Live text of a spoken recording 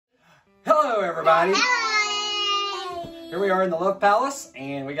Hello, everybody. Hello. Here we are in the Love Palace,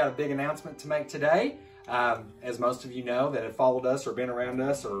 and we got a big announcement to make today. As most of you know that have followed us or been around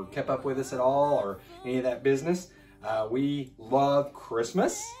us or kept up with us at all or any of that business, we love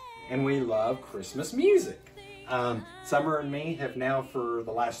Christmas and we love Christmas music. Summer and me have now for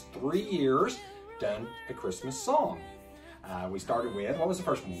the last 3 years done a Christmas song. We started with, what was the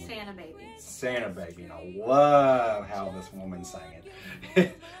first one? Santa Baby. Santa Baby, and I love how this woman sang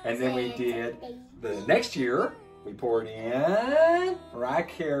it. And then we did, the next year, we poured in Mariah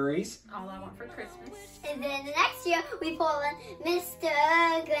Carey's All I Want for Christmas. And then the next year, we poured in Mr.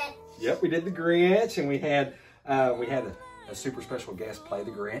 Grinch. Yep, we did the Grinch, and we had a super special guest play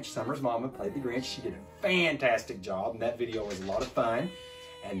the Grinch. Summer's mama played the Grinch. She did a fantastic job, and that video was a lot of fun.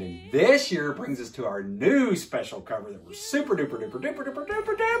 And then this year brings us to our new special cover that we're super duper duper duper duper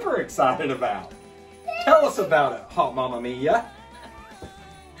duper duper excited about. Tell us about it, Hot Mama Mia.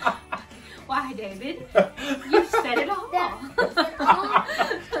 Why, David? You said it all.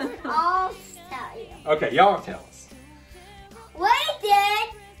 I'll tell you. Okay, y'all tell us. We did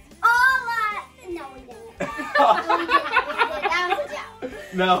all that. No, we didn't. We did. That was a joke.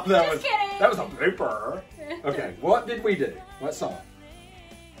 No, Just kidding. that was a blooper. Okay, what did we do? What song?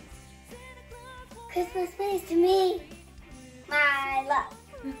 Christmas means to me, my love.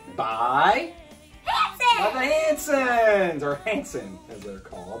 By Hanson! the Hansons, or Hanson as they're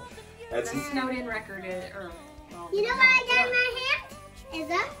called. That's The snowed in record. Well, You know what I got in my hand? Is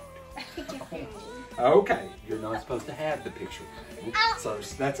a picture frame. okay. You're not supposed to have the picture frame, Oh. so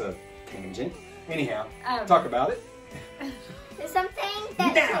that's a tangent. Anyhow, Oh. talk about it. There's something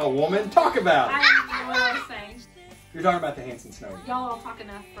that. Now, woman, talk about it. I don't know what I was saying. You're talking about the Hanson Snow. Y'all all talk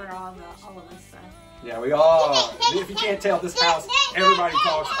enough for all of us. So. Yeah, we all. If you can't tell, this house, everybody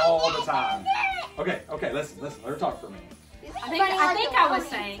talks all the time. Okay, listen. Let her talk for a minute. I think I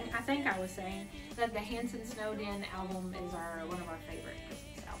was saying that the Hanson Snowed In album is one of our favorite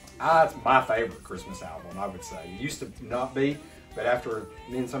Christmas albums. It's my favorite Christmas album, I would say. It used to not be, but after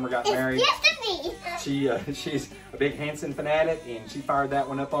me and Summer got married, she's a big Hanson fanatic, and she fired that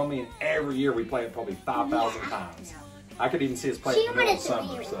one up on me, and every year we play it probably 5,000 times. I could even see us play it in the middle of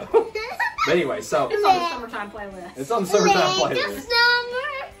summer. So. But anyway, so It's on the summertime playlist. it's on the summertime playlist.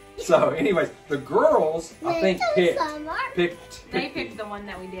 So, anyways, the girls, I think, picked They picked the one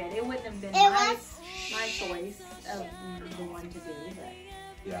that we did. It wouldn't have been my choice of the one to do, but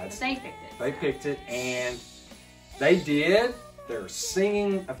yeah, they picked it. They picked it, and they did their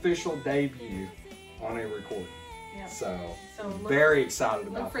singing official debut on a recording. Yep. So look, very excited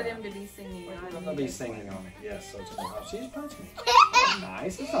about look for that. them to be singing. They'll be singing on it. Yes, so it's she's punched me.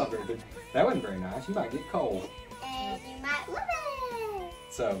 Nice. It's not very good. That wasn't very nice. You might get cold. And you might love it.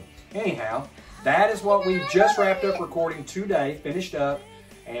 So anyhow, that is what we just wrapped up recording today. Finished up.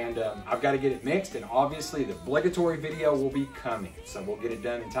 And I've got to get it mixed, and obviously the obligatory video will be coming. So we'll get it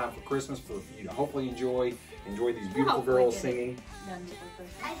done in time for Christmas for you to hopefully enjoy these beautiful girls singing.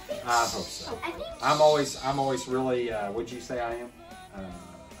 I hope so. I'm always really, what'd you say I am?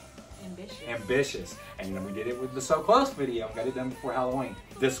 Ambitious. And we did it with the So Close video. Got it done before Halloween.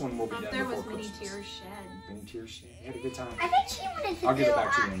 This one will be done There before was many Christmas. tears shed. Many tears shed. You had a good time. I think she wanted to I'll give it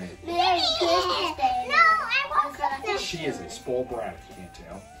back to you in a minute. Merry Christmas Day. No, I want Christmas. She is a spoiled brat, if you can't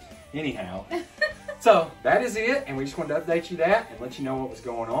tell. Anyhow, so that is it, and we just wanted to update you that and let you know what was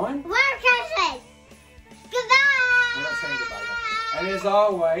going on. What can I say? Goodbye. We're not saying goodbye. And as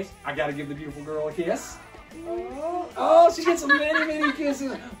always, I got to give the beautiful girl a kiss. Oh, she gets many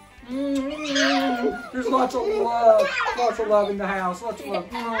kisses. There's lots of love in the house. Lots of love.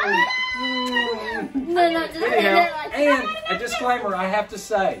 Anyhow, and a disclaimer I have to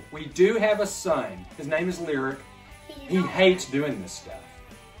say, we do have a son. His name is Lyric. He hates doing this stuff,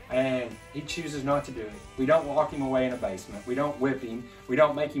 and he chooses not to do it. We don't lock him away in a basement. We don't whip him. We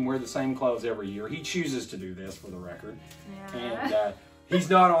don't make him wear the same clothes every year. He chooses to do this, for the record. Yeah. And he's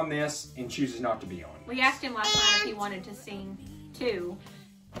not on this and chooses not to be on it. We asked him last night if he wanted to sing too.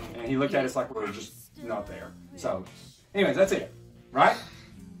 And he looked at us like we were just not there. So, anyways, that's it. Right?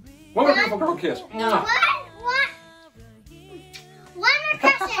 One more beautiful girl kiss. No.